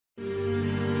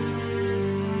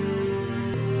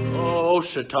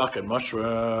Shiitake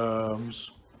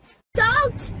Mushrooms.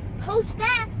 Don't post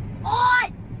that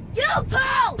on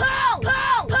YouTube!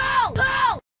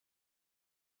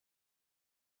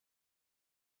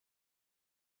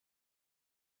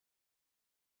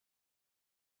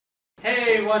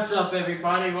 Hey, what's up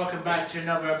everybody? Welcome back to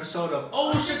another episode of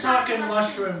Shiitake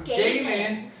Mushroom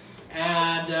Gaming.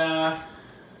 And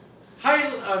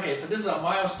okay, so this is a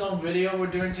milestone video we're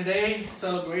doing today,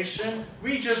 celebration.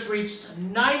 We just reached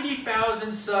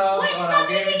 90,000 subs on our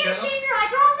gaming channel. Shave your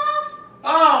eyebrows off?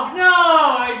 Oh no,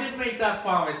 I did make that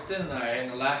promise, didn't I, in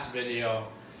the last video?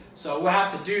 So we'll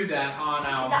have to do that on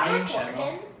our main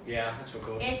channel. Yeah, it's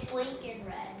recording. It's blinking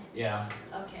red. Yeah.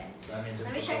 Okay. So that means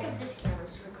let me check if this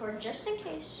camera's recording just in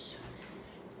case.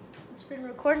 It's been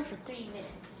recording for 3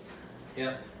 minutes.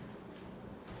 Yep.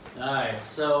 Alright,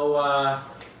 so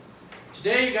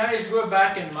today guys, we're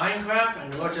back in Minecraft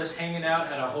and we're just hanging out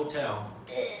at a hotel.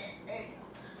 There you go.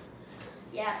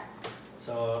 Yeah.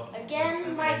 So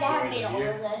again, my dad made all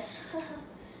of this.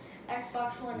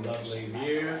 Xbox One lovely edition.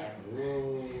 View.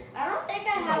 Ooh. I don't think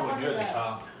I have one of those.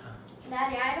 Top.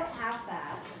 Daddy, I don't have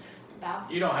that.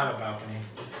 Balcony. You don't have a balcony.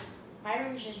 My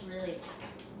room's just really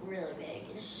big.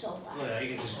 It's so loud. Yeah,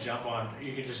 you can just jump on.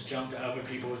 You can just jump to other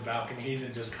people's balconies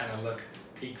and just kind of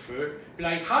peek through. Be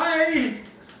like, hi.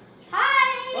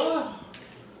 Hi. Oh.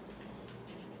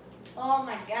 Oh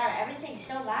my god, everything's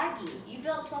so laggy. You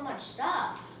built so much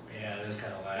stuff. Yeah, it is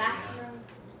kind of laggy. Maximum.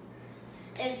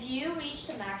 If you reach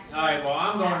the maximum. All right, well,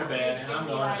 I'm going to bed. It's I'm gonna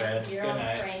be going to bed. 0 Good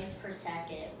night. frames per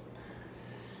second.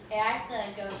 Hey, I have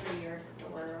to go through your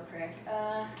door real quick.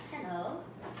 Hello.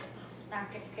 Not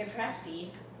good press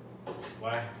B.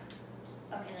 Why?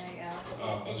 Okay, there you go.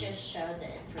 Oh. It just showed the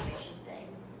information thing.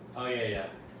 Oh yeah.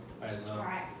 Alright, so.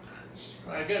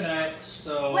 Alright, good night.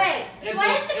 So. Wait, do I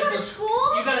have to go to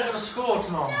school? You gotta go to school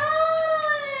tomorrow.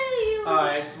 No.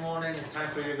 Alright, it's morning. It's time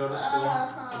for you to go to school.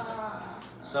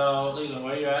 So, Leland,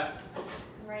 where are you at?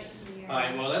 Right here.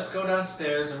 Alright, well, let's go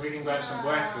downstairs and we can grab some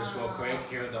breakfast real quick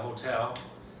here at the hotel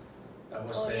that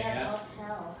we're staying at. The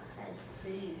hotel has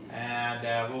food. And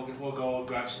we'll go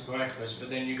grab some breakfast, but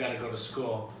then you gotta go to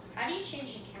school. How do you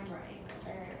change the camera angle?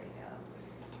 There we go.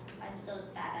 I'm so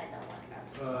sad I don't want to go to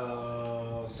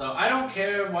school. So I don't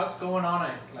care what's going on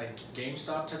at like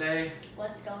Gamestop today.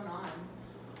 What's going on?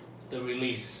 The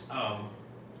release of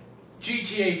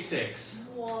GTA 6.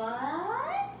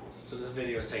 What? So this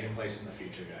video is taking place in the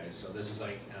future, guys. So this is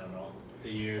like, I don't know, the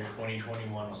year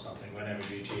 2021 or something, whenever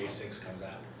GTA 6 comes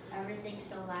out. Everything's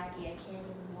so laggy, I can't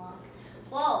even walk.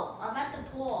 Whoa, I'm at the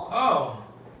pool. Oh,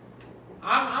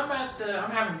 I'm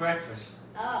having breakfast.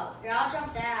 Oh, here, I'll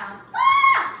jump down.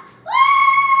 Ah!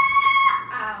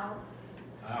 Ah! Ow.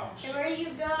 Ouch. Hey, where do you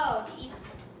go to eat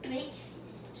Make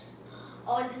Feast?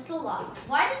 Oh, is this the lot?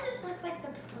 Why does this look like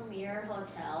the premier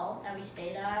hotel that we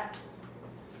stayed at?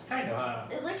 Kind of, huh?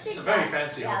 It looks It's a very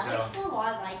fancy hotel. Yeah, it looks a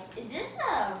lot like. Is this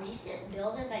a recent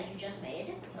building that you just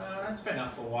made? It's been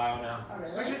up for a while now. Oh,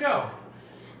 really? Where'd you go?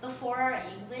 Before our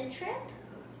England trip?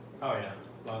 Oh, yeah.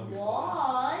 Long before.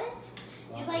 What?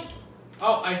 You like...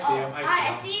 Oh, I see him.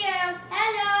 I see you.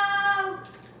 Hello.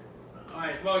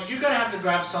 Alright, well, you're gonna have to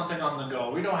grab something on the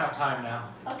go. We don't have time now.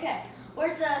 Okay.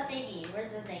 Where's the thingy? Where's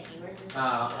the thingy?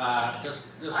 Just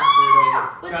some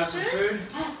food. With grab the some food?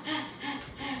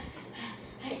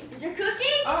 Is there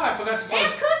cookies? Oh, I forgot to put. They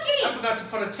have cookies. I forgot to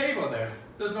put a table there.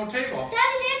 There's no table.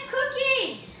 Daddy, they have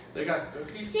cookies. They got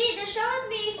cookies. See, they're showing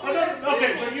me. Oh no,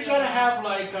 okay, but you gotta have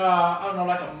like I don't know,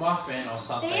 like a muffin or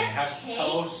something. They have cake.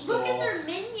 Toast. Look or... at their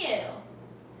menu.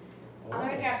 Oh. I'm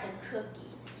gonna grab some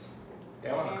cookies.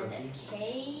 Yeah, I want a and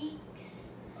cookie.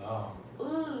 Cakes. Oh.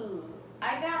 Ooh, I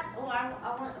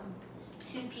want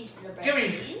 2 pieces of bread. Give me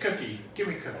please. cookie. Give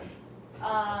me cookie.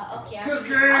 Okay.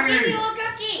 Cookie. I'll give you a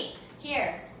cookie.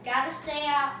 Here, gotta stay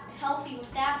out healthy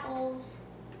with apples.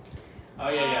 Oh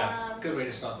yeah. Good way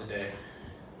to start the day.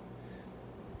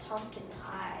 Pumpkin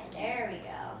pie. There we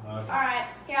go. Okay. All right.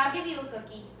 Here, I'll give you a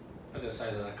cookie. Look at the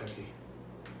size of that cookie.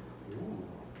 Ooh.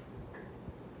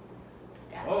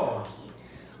 Got a Oh. cookie.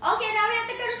 Okay, now we have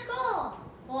to go to school.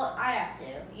 Well, I have to.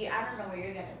 I don't know what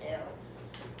you're gonna do.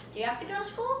 Do you have to go to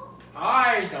school?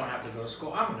 I don't have to go to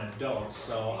school. I'm an adult,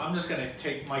 so I'm just gonna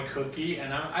take my cookie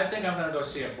and I think I'm gonna go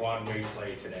see a Broadway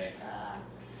play today.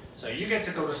 So you get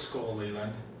to go to school,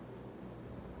 Leland.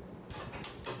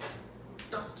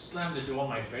 Don't slam the door in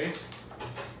my face.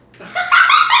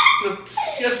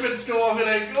 Guess what store I'm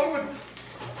gonna go with?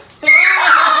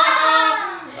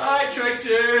 I tricked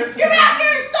you. Get back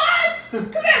here, son!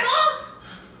 Come here, Mom!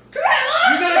 Come here,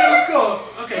 Mom! You gotta go to school.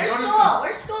 Okay, Where's go to school? school.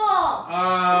 Where's school?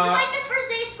 This is like the first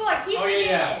day of school. I keep forgetting.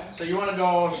 Yeah. So you wanna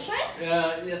go? This way?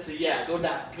 Yes. Yeah. Go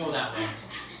that way.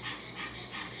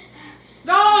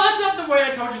 not the way I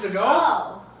told you to go.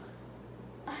 Oh.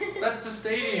 That's the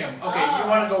stadium. Okay, you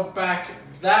want to go back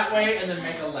that way and then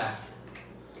make a left.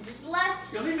 Is this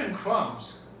left? You're leaving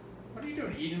crumbs. What are you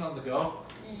doing? Eating on the go?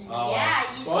 Oh, yeah,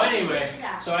 you well, anyway,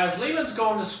 so as Leland's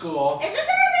going to school... Isn't there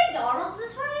a McDonald's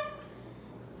this way?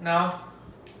 No.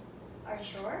 Are you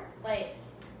sure? Wait.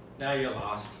 Now you're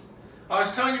lost. I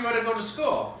was telling you where to go to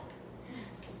school.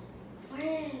 Where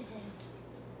is it?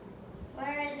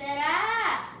 Where is it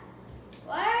at?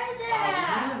 Where is it Did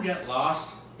at? Leland get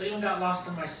lost? Leland got lost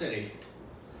in my city.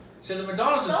 So the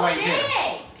McDonald's is right big.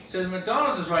 here. So the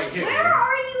McDonald's is right here. Where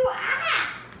are you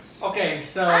at? Okay,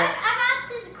 so... I'm at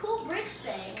this cool bridge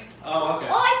thing. Oh, okay.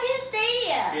 Oh, I see the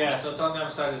stadium. Yeah, so it's on the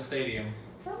other side of the stadium.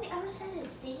 It's on the other side of the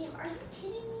stadium. Are you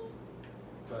kidding me?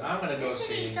 But I'm gonna go This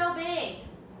see. city's so big.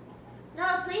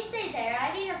 No, please stay there.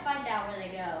 I need to find out where they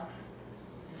go.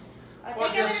 I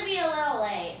think I'm gonna be a little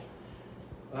late.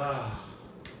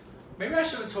 Maybe I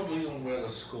should have told Leland where the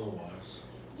school was.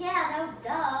 Yeah, no,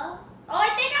 duh. Oh, I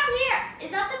think I'm here.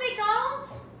 Is that the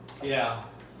McDonald's? Yeah.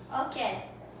 Okay,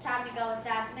 time to go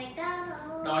inside the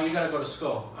McDonald's. No, you gotta go to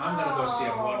school. I'm gonna go see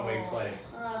a Broadway play.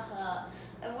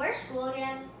 And where's school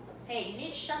again? Hey, you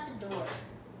need to shut the door.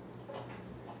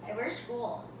 Hey, where's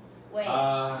school? Wait.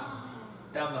 Down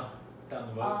the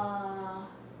road.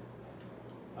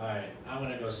 Alright, I'm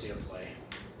gonna go see a play.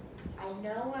 I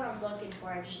know what I'm looking for,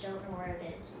 I just don't know where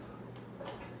it is.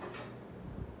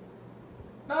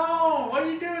 No, what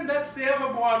are you doing? That's the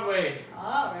other Broadway.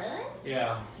 Oh, really?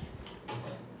 Yeah.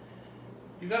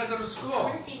 You gotta go to I school.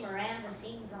 want to see Miranda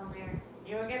Sings on there.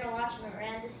 You were gonna watch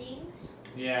Miranda Sings?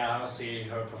 Yeah, I'll see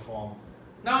her perform.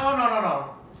 No.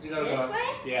 You gotta This go. way?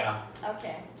 Yeah.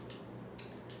 Okay.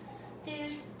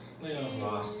 Dude. Leland's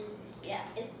lost. Yeah,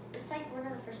 it's like one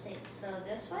of the first days. So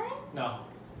this way? No.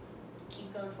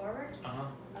 Keep going forward? Uh-huh.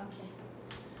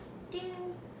 Okay.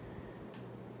 Dude.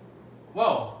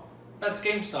 Whoa. That's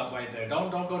GameStop right there. Don't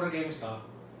go to GameStop.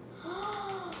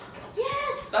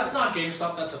 Yes! That's not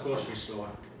GameStop, that's a grocery store.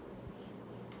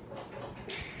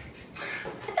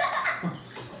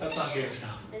 That's not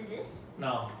GameStop. Is this?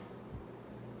 No.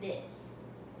 This.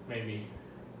 Maybe.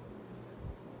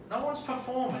 No one's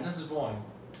performing. This is boring.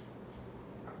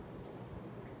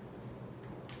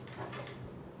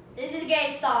 This is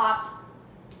GameStop.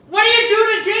 What do you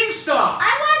do to GameStop?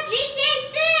 I want GTA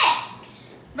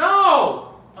 6! No!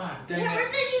 Ah, dang Yeah, it. where's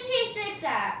the GTA 6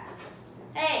 at?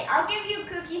 Hey, I'll give you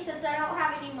cookies since I don't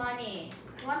have any money.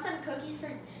 You want some cookies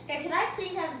for... Hey, can I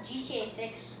please have GTA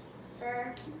 6,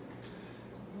 sir?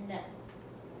 No.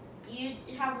 You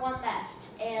have one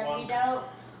left. And One. you know...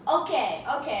 Okay.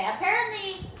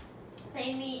 Apparently,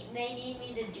 they need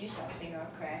me to do something real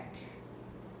quick.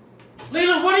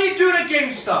 Leland, what do you do to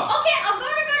GameStop? Okay, I'm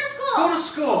going to go to school. Go to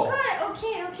school. Good,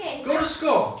 okay. Go to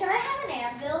school. Can I have an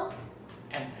anvil?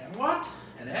 And what?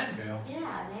 An anvil?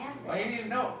 Yeah, an anvil. Why you need to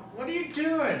know? What are you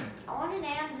doing? I want an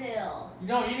anvil.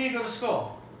 No, you need to go to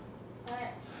school.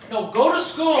 What? No, go to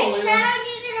school, They Leland. said I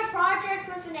needed a project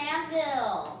with an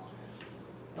anvil.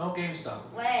 No GameStop.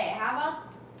 Wait, how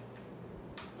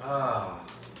about...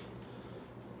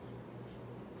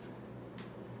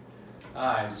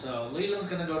 Alright, so Leland's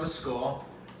gonna go to school,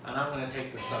 and I'm gonna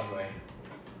take the subway.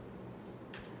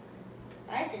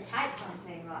 I have to type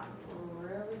something up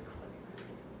really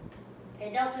quick.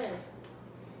 Hey, don't move.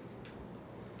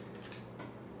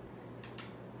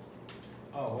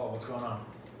 Oh, whoa, what's going on?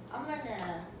 I'm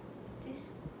gonna do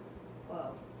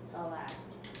whoa, it's all that.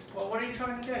 Well, what are you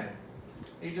trying to do?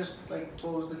 You just, like,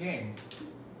 froze the game.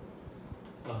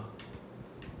 Ugh.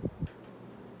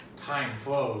 Time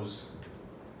froze.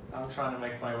 I'm trying to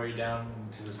make my way down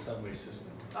to the subway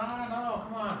system. Oh, no,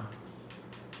 come on.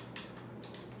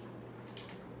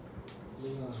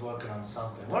 Leland's working on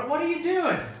something. What are you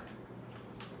doing?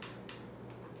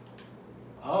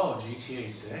 Oh, GTA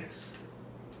 6?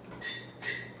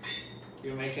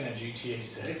 You're making a GTA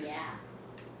 6? Yeah.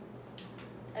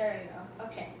 There we go.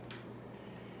 Okay.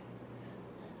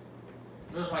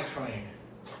 Where's my train?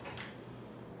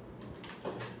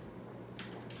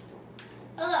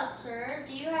 Hello, sir.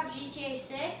 Do you have GTA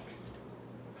 6?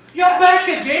 You're back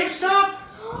at GameStop?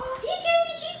 He gave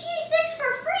me GTA 6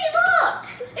 for free. Look!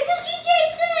 Is this GTA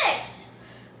 6?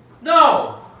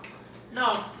 No. No.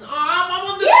 I'm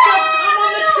on the Yeah! I'm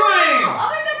on the train. I'm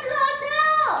gonna go to the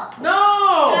hotel. No.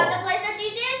 You have to place at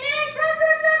GTA 6. Run,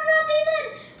 Leland.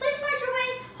 Please find your way.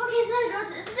 Okay, so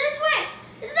it's this way.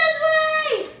 It's this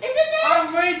way. Is it this?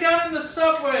 I'm right down in the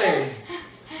subway.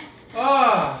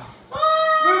 Ah. Oh.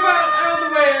 Move out of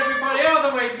the way, everybody. Out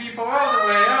of the way, people. Out of the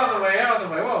way. Out of the way. Out of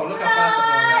the way. Whoa, look how fast I'm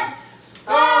going now.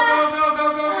 Go.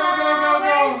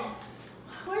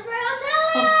 Where's my hotel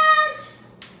at?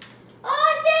 Oh,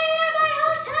 I see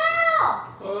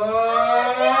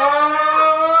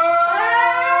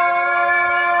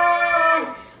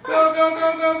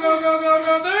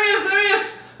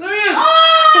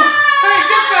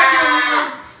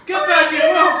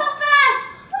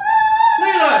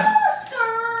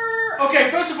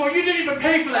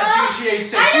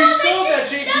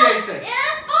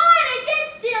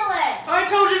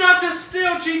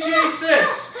GTA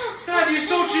 6. God, you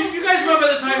stole You guys remember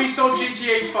the time he stole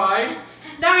GTA 5?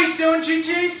 Now he's stealing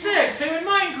GTA 6 here in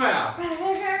Minecraft. God.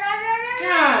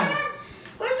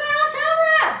 Where's my hotel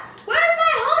room? Where's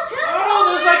my hotel room? Oh no,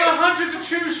 there's like 100 to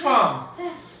choose from.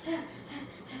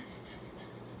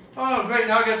 Oh great,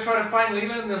 now I gotta try to find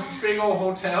Leland in this big old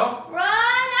hotel. Run! I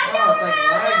know it's like where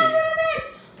my hotel laggy. room is.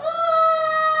 Oh!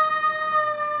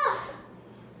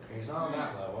 He's not on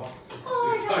that level.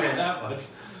 Oh, I'll tell you that much.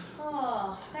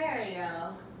 Oh, there we go.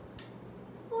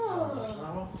 He's on this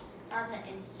level. Time to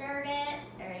insert it.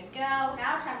 There we go.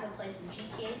 Now time to play some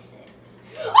GTA 6.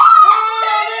 Oh,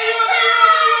 there you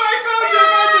are! I found you!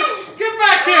 Get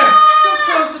back here! Don't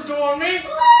close the door on me.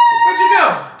 Where'd you go?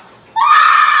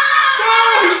 No,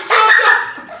 he jumped off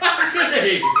the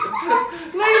balcony!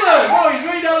 Leland! Oh, he's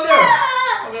right down there.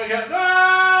 I'm gonna get.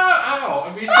 Ow!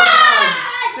 And we survived.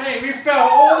 Dang, we fell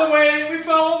all the way. We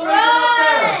fell all the way from up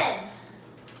there.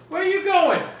 Where are you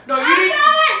going? No, you need.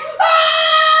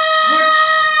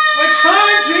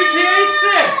 Return GTA 6.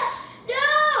 No!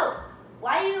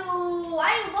 Why you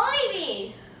bully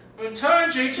me? Return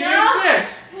GTA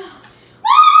 6.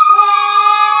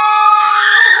 Oh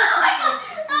my God!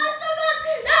 Oh, so close!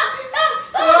 No!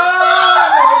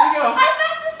 Where'd you go? I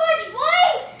passed this much, boy!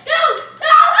 No!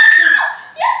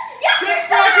 Yes! Get You're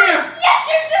so back bad! here. Yes,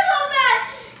 you're so bad!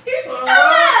 You're so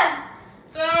bad!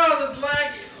 Oh, this lag.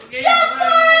 Jump for it!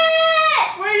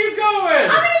 Where are you going?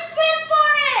 I'm gonna swim for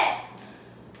it!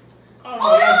 Oh Oh my no,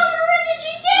 gosh. I'm gonna run the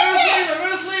GTA Where's fix! Leland?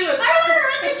 Where's Leland? I don't wanna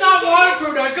run the It's GTA not fix.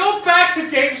 waterproof now. Go back to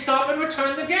GameStop and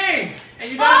return the game.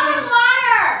 And you gotta go to.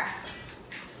 water!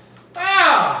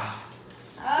 Ah!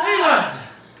 Leland!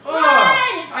 Oh!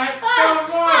 I found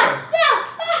water! No!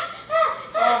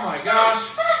 Oh my gosh.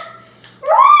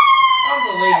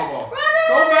 Unbelievable.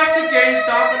 Go back to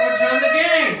GameStop and return the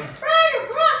game. Run! I'm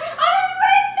gonna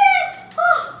break it!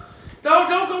 No,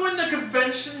 don't go in the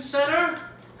convention center.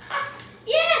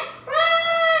 Yeah!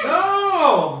 Run!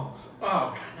 No! Oh,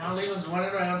 God, now Leland's running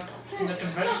around in the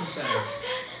convention center.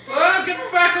 Oh, get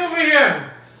back over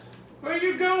here. Where are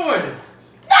you going?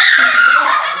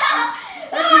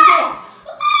 Where'd you go?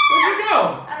 Where'd you go?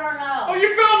 I don't know. Oh, you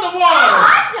fell in the water.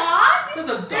 Hot dog? There's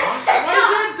a dog. There's a Why is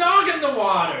there a dog in the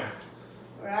water?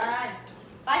 Run.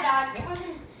 Bye, dog. Run.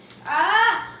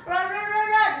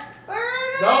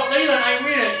 No, Leland, I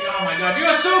mean it. Oh my God, you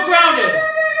are so grounded.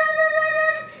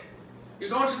 You're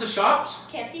going to the shops?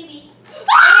 Can't see me.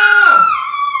 Ah!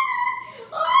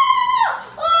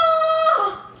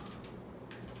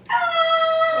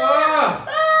 Ah!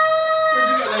 Where'd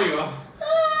you go? There you go.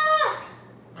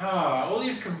 Ah, all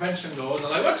these convention goers are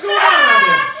like, what's going on around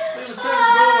here? There's a second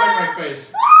goal right in my face.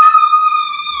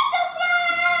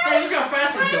 Hey, look how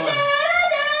fast he's going. I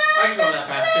can go that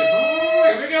fast too. Ooh,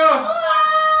 here we go.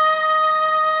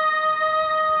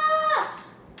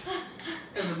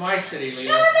 This is my city, Leland.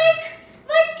 Gotta make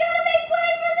way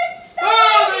for the sun. Oh,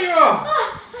 there you go.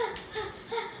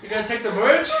 You gotta take the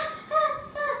bridge?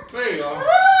 There you go.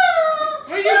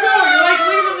 Where you going? You're like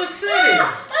leaving the city.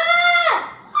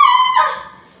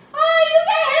 Oh, you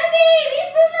can't hit me. These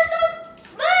moves are so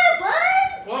smooth, bud.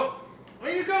 Well,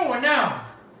 where you going now?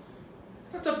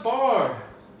 That's a bar.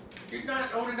 You're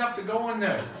not old enough to go in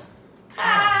there.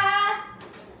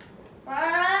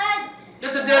 Run.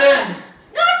 That's a dead end.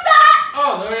 No, it's not.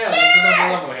 Oh, there yeah, there's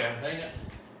another level here.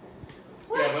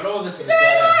 Yeah, but oh, this is a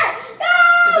dead end. No.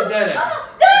 It's a dead end. No,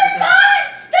 there's not.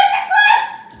 There's a cliff.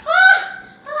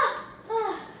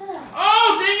 Oh,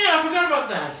 dang it, I forgot about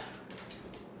that.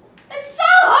 It's so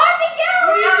hard to get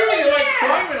around. What are you doing? You're like here.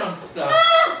 climbing on stuff. No!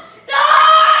 I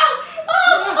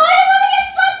don't want to get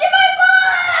sucked in my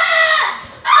butt!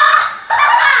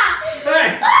 Hey,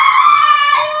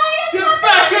 I don't want to get get sucked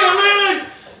back in here, my butt! Leland.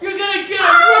 You're gonna get a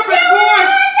whipping, boy.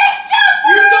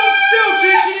 You don't steal,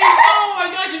 GTA. Oh my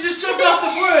gosh, you just jumped off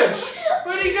the bridge.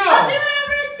 Where'd he go? I'll do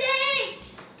whatever it takes!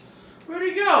 Where'd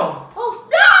he go? Oh,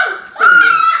 no!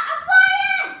 I'm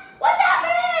flying! What's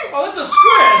happening? Oh, that's a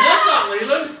squid. That's not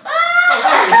Leland. Oh,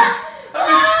 there he is. I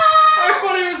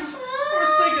thought he was. I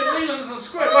was thinking Leland's a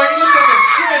squid. Well, he looks like a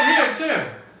squid here too.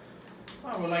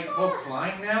 Oh, we're like both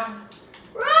flying now.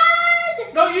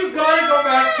 Run! No, you gotta go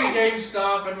back to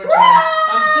GameStop and return.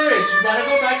 I'm serious. You gotta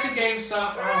go back to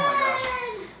GameStop. Oh my gosh.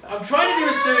 I'm trying to do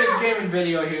a serious gaming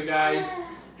video here, guys.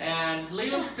 And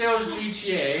Leland steals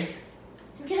GTA.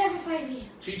 You can never find me.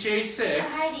 GTA 6.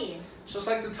 I'm hiding. Just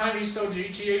like the time he stole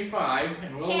GTA 5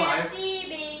 in real Can't life. see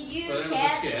me, you But it was a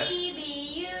can't skit. see me,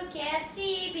 you can't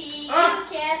see me, Ah. you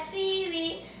can't see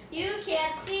me, you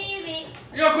can't see me.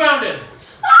 You're grounded.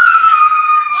 Ah!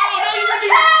 Oh no,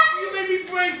 you made me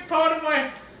break part of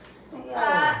my. The wall.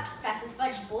 Fast as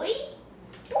fudge, boy.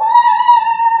 Woo!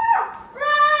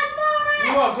 Run!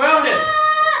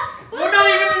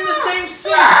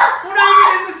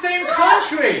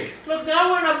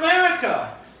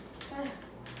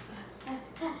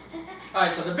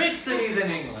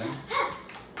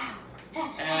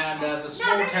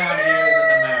 small town here is in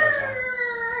America.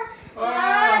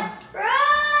 Run!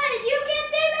 You can't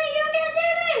see me! You can't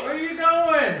see me! Where are you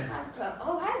going?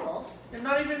 Oh, hi, wolf. You're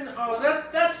not even. Oh,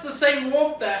 that's the same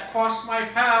wolf that crossed my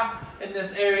path in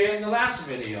this area in the last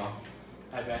video.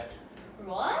 I bet.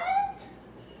 What?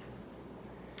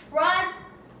 Run!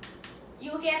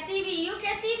 You can't see me! You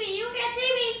can't see me! You can't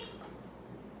see me!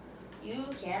 You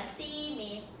can't see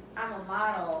me. I'm a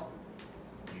model.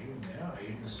 Are you now? Are you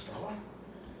in the store?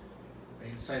 Are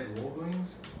you inside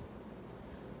Walgreens?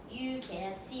 You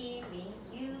can't see me.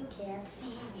 You can't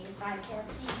see me. If I can't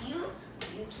see you,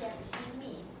 you can't see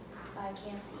me. If I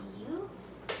can't see you,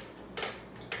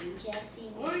 you can't see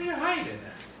me. Where are you hiding?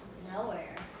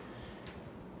 Nowhere.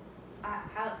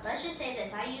 Let's just say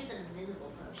this. I use an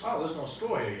invisible potion. Oh, there's no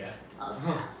store here yet.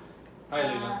 Okay. Hi,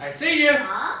 Leland. I see you.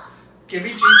 Huh? Give me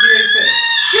GTA 6.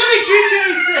 Give me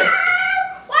GTA 6.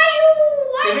 Why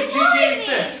Give me you GTA me?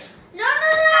 6. No! Run!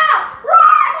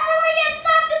 I don't want to get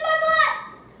stopped in my butt.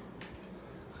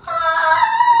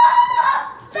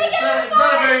 So it's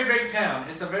not a very big town.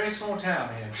 It's a very small town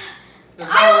here. There's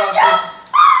not I a will lot of jump. places.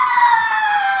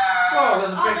 Whoa,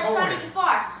 there's a big that's hole not in even it.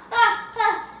 far.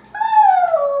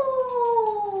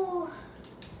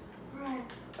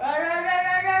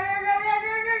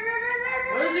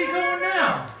 Where's he going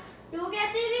now? You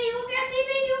can't see me. You can't see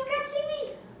me. You can't see me.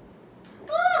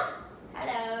 Oh.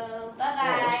 Hello. Bye Whoa,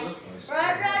 bye. what's this place?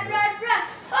 Run.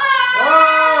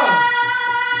 Oh!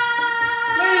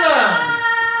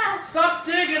 Leland! Stop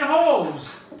digging holes!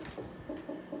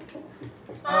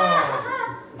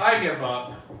 Oh, I give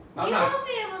up. You won't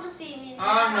be able to see me now.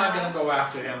 I'm not gonna go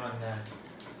after him on that.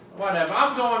 Whatever,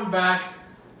 I'm going back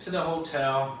to the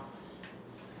hotel.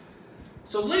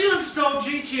 So Leland stole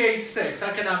GTA 6.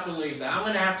 I cannot believe that. I'm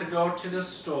gonna have to go to the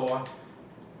store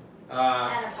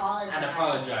And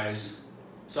apologize.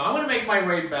 So I'm gonna make my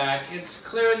way back. It's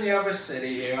clear in the other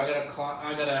city here. I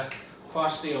gotta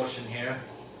cross the ocean here.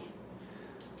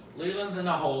 Leland's in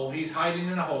a hole. He's hiding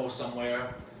in a hole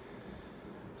somewhere.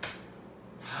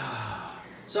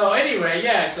 So anyway,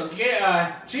 yeah. So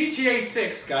GTA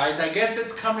 6, guys. I guess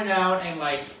it's coming out in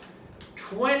like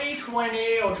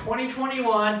 2020 or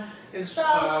 2021 is So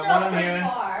what still I'm pretty hearing.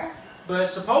 far. But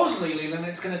supposedly, Leland,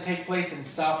 it's gonna take place in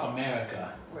South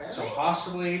America. Really? So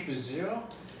possibly Brazil.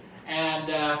 And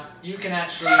you can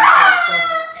actually...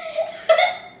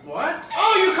 What?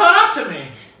 Oh, you caught up to me!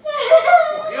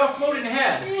 You're a floating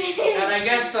head. And I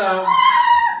guess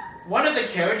one of the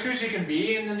characters you can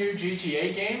be in the new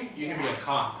GTA game, you can be a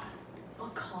cop. A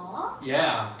cop?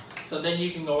 Yeah. So then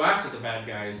you can go after the bad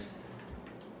guys.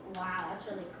 Wow, that's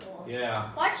really cool.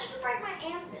 Yeah. Why'd you break my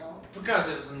anvil? Because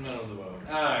it was in the middle of the road.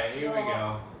 Alright, here we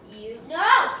go. No.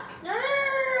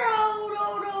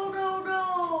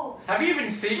 Have you even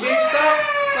seen GameStop?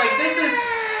 Like this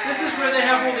is where they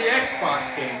have all the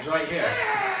Xbox games right here.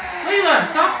 Leland,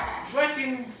 stop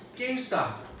wrecking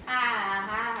GameStop.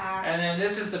 And then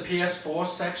this is the PS4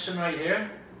 section right here.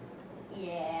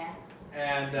 Yeah.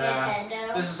 And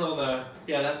Nintendo. this is all the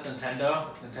that's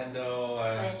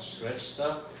Nintendo Switch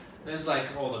stuff. This is like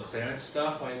all the clearance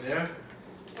stuff right there.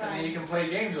 And then you can play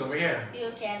games over here.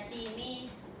 You can't see me.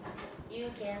 You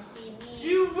can't see me.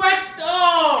 You wrecked!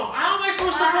 Oh! How am I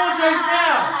supposed to apologize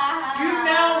now? You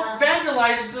now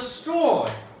vandalized the store.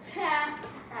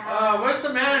 Where's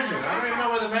the manager? I don't even know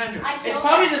where the manager is. It's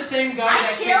probably the same guy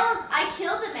I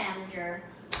killed the manager.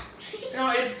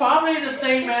 No, it's probably the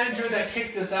same manager that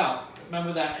kicked us out.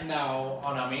 Remember that now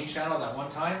on our main channel that one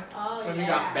time? Oh, when yeah. we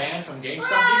got banned from GameStop.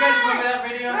 Do you guys remember that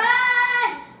video? Run!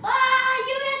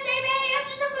 You can't see me! I'm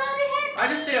just a floating head! I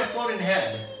just see a floating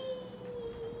head.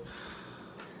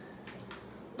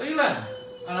 Leland!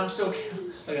 And I'm still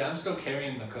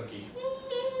carrying the cookie.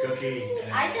 Cookie.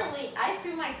 I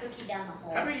threw my cookie down the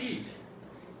hole. How do you eat?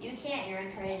 You can't, you're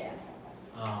in creative.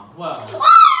 Oh, well. Oh,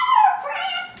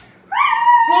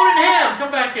 Floating head!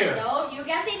 Come back here. No, you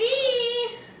can't see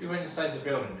me! You went inside the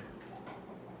building.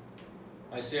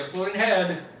 I see a floating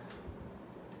head.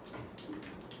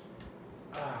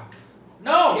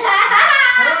 No!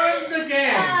 Turn the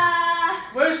game.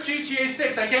 Where's GTA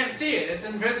 6? I can't see it. It's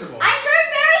invisible. I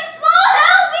turned very small.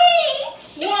 Help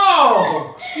me!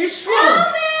 Whoa! You shrunk.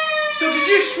 Help me! So did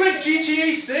you shrink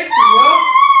GTA 6 as well?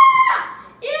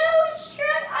 You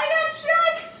shrunk. I got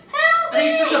shrunk. Help me! And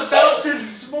he's just a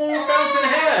small bouncing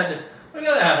head. Look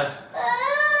at that.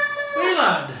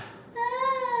 Leland,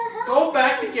 go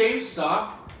back to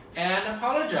GameStop and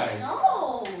apologize.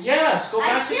 No. Yes, go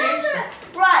back to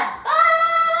GameStop. Run.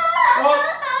 Well,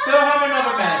 they'll have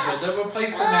another manager. They'll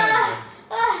replace the manager.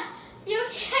 You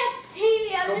can't see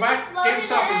me. I'm Go just back. a floating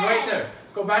GameStop head. is right there.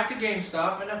 Go back to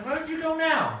GameStop. And where'd you go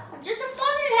now? I'm just a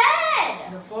floating floating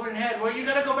head. The floating head. Well, you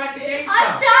gotta go back to GameStop.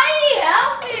 I'm tiny.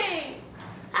 Help me.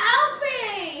 Help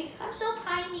me. I'm so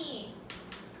tiny.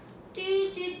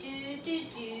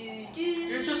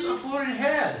 You're just a floating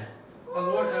head.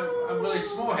 A really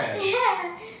small head.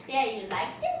 Yeah. Yeah, you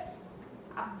like this?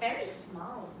 I'm very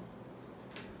small.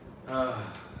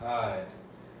 Hi.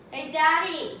 Hey,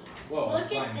 Daddy. Whoa,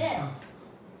 Look at this.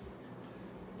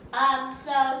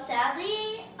 So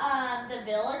sadly, the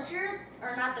villager,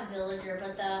 or not the villager,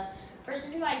 but the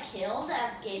person who I killed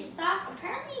at GameStop,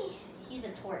 apparently he's a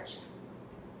torch.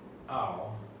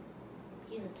 Oh.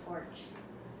 He's a torch.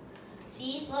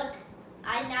 See, look,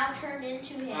 I now turned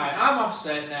into him. Alright, I'm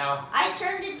upset now. I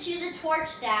turned into the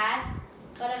torch, Dad,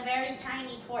 but a very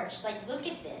tiny torch. Like, look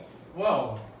at this.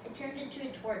 Whoa. I turned into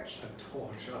a torch. A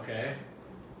torch, okay.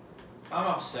 I'm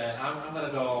upset. I'm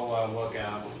gonna go work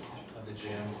out at the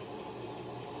gym.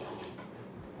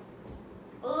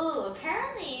 Ooh,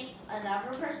 apparently another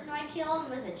person I killed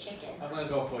was a chicken. I'm gonna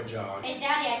go for a jog. Hey,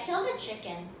 Daddy, I killed a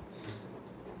chicken.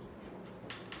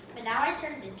 But now I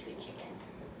turned into a chicken.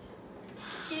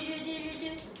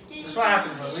 That's what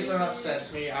happens when Leland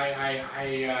upsets me. You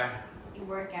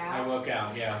work out? I work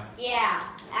out, yeah. Yeah,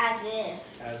 as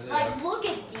if. As if. Like, look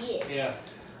at this. Yeah,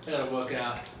 I gotta work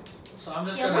out. So I'm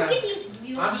just yeah, gonna. Look at these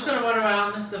mules. I'm just gonna run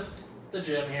around the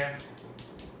gym here.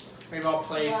 Maybe I'll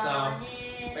play some.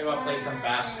 Maybe I'll play some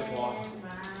basketball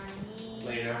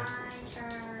later.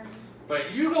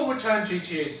 But you go return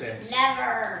GTA 6.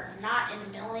 Never. Not in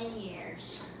a million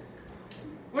years.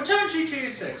 Return GTA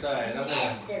 6. Alright, I'm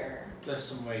gonna Never. lift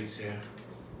some weights here.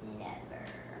 Never.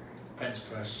 Bench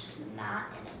press. Not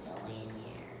in a million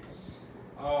years.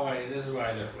 Oh wait, this is where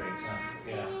I lift weights, huh?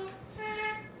 Yeah.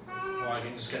 Well, I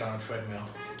can just get on a treadmill.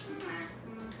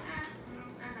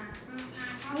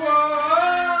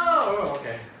 Whoa!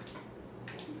 Okay.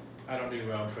 I don't do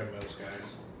well on treadmills,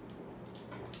 guys.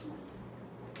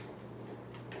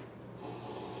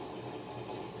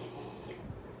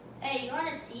 Hey, you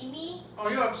wanna see me? Oh,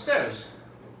 you're upstairs.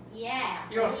 Yeah.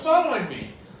 You're following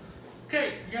me.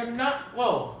 Okay, you're not.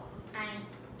 Whoa.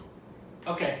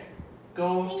 Okay,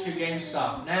 go to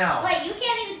GameStop now. Wait, you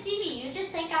can't even see me. You just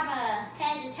think I'm a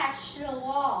head attached to the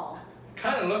wall.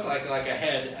 Kind of looked like a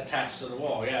head attached to the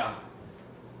wall, yeah.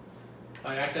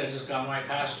 Like I could have just gone right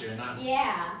past you and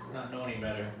not know any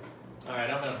better. All right,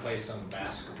 I'm gonna play some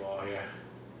basketball here.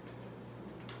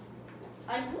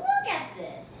 Like, look at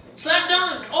this. Slam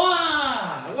dunk!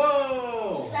 Oh!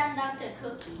 Whoa! You slam dunked a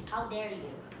cookie. How dare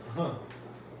you?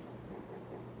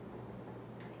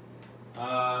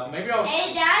 Maybe I'll.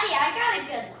 Hey, Daddy, I got a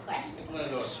good question. I'm gonna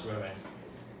go swimming.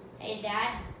 Hey,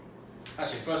 Dad.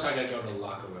 Actually, first I gotta go to the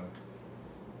locker room.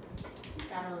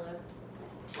 Gotta look.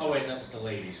 Oh wait, that's the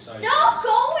ladies. Sorry. Don't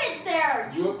go in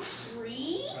there, you Whoops.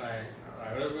 tree.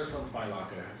 Alright. Which one's my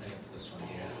locker? I think it's this one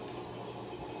here.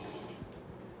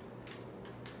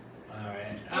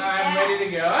 Alright. I'm ready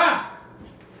to go. Ah!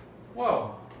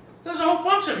 Whoa. There's a whole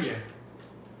bunch of you.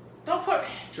 Don't put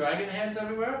dragon heads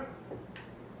everywhere.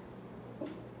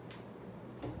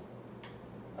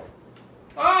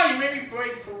 Oh, you made me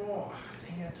break for more.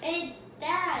 Dang it. Hey,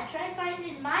 Dad, try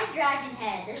finding my dragon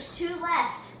head. There's 2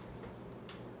 left.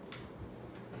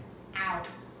 Ow.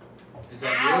 Is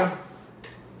that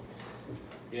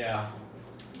you? Yeah.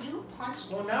 You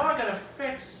punched Well, me. now I gotta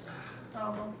fix. No,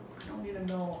 I don't need to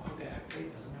know. Okay, I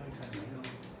played this a million times. I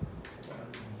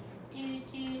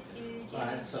know. Wow,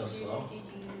 that's so slow.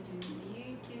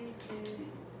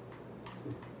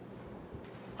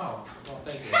 Oh, well,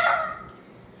 thank you.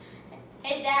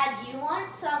 Hey, Dad, do you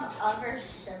want some other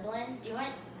siblings? Do you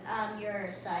want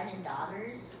your son and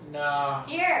daughters? No.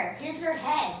 Here's their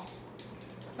heads.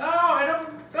 No, I don't.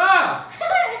 Ah!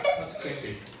 That's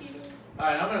creepy.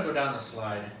 Alright, I'm gonna go down the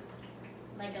slide.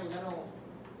 Like a little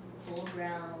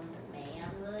full-grown man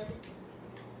would.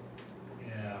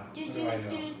 Yeah. Do, Where do, do I go?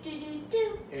 do, do, do,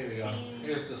 do. Here we go. Do.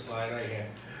 Here's the slide right here.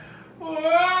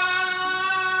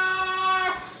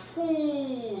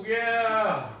 Ooh,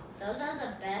 yeah. Those are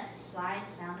the best slide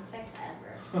sound effects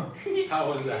ever. How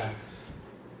was that?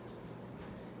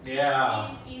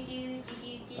 Yeah.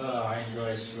 Oh, I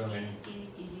enjoy swimming.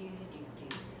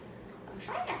 I'm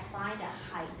trying to find a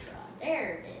Hydra.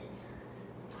 There it is.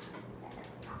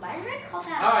 Why did I call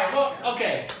that? Alright, Hydra? well,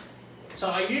 okay. So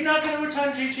are you not going to return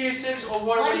GTA 6 or what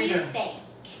What are do you you doing? think?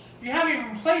 You haven't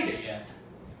even played it yet.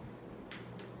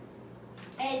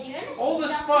 Hey, do you want to see All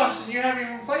this something? fuss and you haven't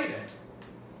even played it.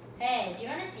 Hey, do you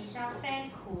want to see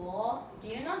something cool? Do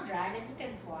you know dragons can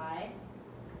fly?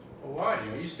 Well, why are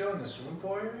you? Are you still in the swimming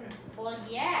pool area? Well,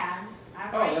 yeah. I'm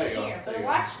Oh, right there you go. here. There But you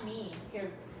watch me. Here,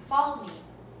 follow me.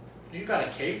 You got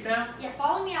a cape now? Yeah,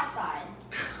 follow me outside.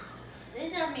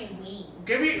 These are my wings.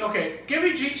 Give me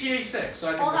GTA 6 so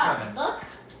I can Hold return on. it. Look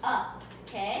up.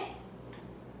 Okay.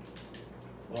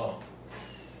 Whoa.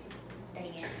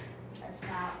 Dang it. That's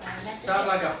not what I meant to Sound do.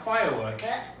 like a firework.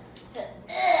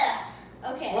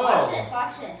 Okay, Whoa. watch this,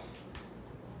 watch this.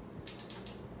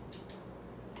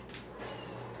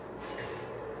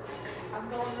 I'm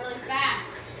going really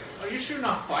fast. Are you shooting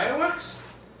off fireworks?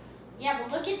 Yeah,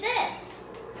 but look at this.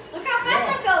 Look how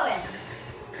fast I'm going.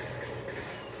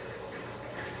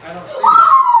 I don't see you.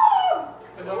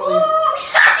 I don't really...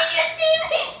 Did you see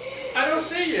me? I don't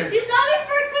see you. You saw me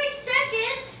for a quick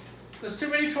second. There's too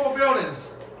many tall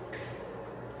buildings.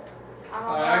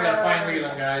 Alright, I gotta find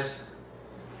Leland, guys.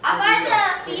 I'm by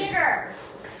the theater.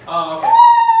 Oh, okay.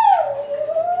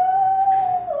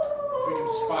 If we can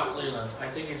spot Leland. I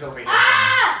think he's over here somewhere.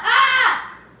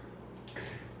 Ah!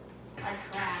 I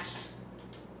crashed.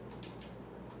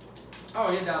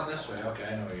 Oh, you're down this way. Okay,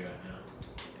 I know where you're at now.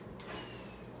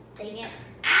 Dang it.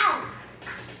 Ow!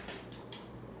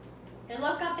 Now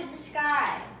look up in the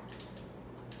sky.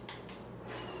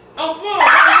 Oh, whoa!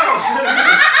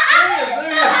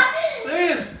 There he is! There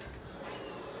he is!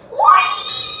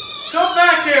 Come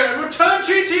back here and return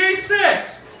GTA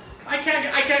 6! I can't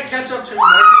catch up to him.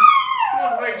 He's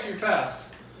going way too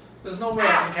fast. There's no way I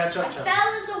can catch up to him. I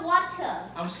fell in the water.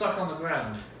 I'm stuck on the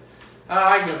ground.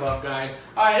 I give up, guys.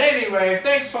 Alright, anyway,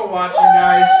 thanks for watching,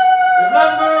 guys.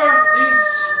 Remember, this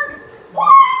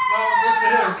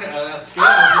video is skits, I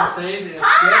was gonna say, skits,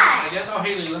 I guess. Oh,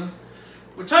 hey, Leland.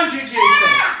 Return GTA 6.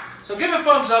 So give a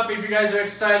thumbs up if you guys are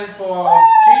excited for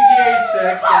GTA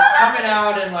 6 that's coming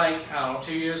out in like, I don't know,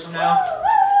 2 years from now.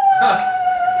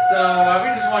 So we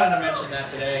just wanted to mention that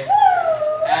today.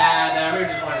 And we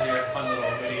just wanted to do a fun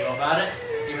little video about it,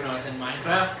 even though it's in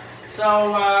Minecraft.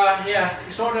 So yeah,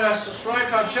 be sure to subscribe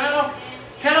to our channel.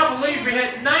 Cannot believe we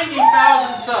hit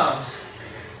 90,000 subs.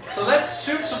 So let's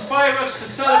shoot some fireworks to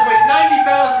celebrate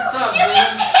 90,000 subs. You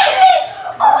can see me!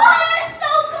 Oh, that's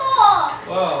so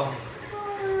cool! Whoa.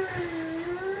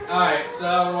 Alright, so,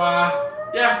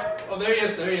 yeah. Oh, there he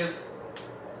is, there he is.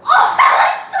 Oh, that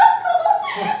looks so cool!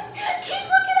 Keep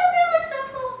looking up, it looks so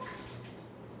cool.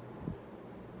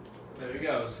 There he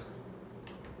goes.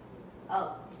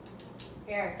 Oh.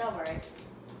 Here, don't worry.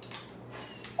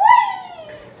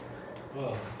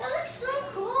 Whoa. That looks so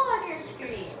cool on your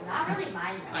screen. Not really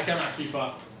mine, though. I cannot keep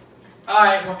up.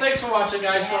 Alright, well, thanks for watching,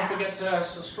 guys. Don't forget to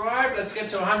subscribe. Let's get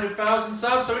to 100,000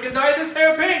 subs so we can dye this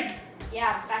hair pink.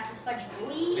 Yeah, fast as fudge,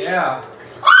 boy. Yeah.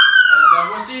 And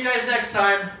we'll see you guys next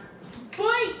time.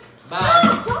 Boy.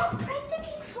 Bye. Don't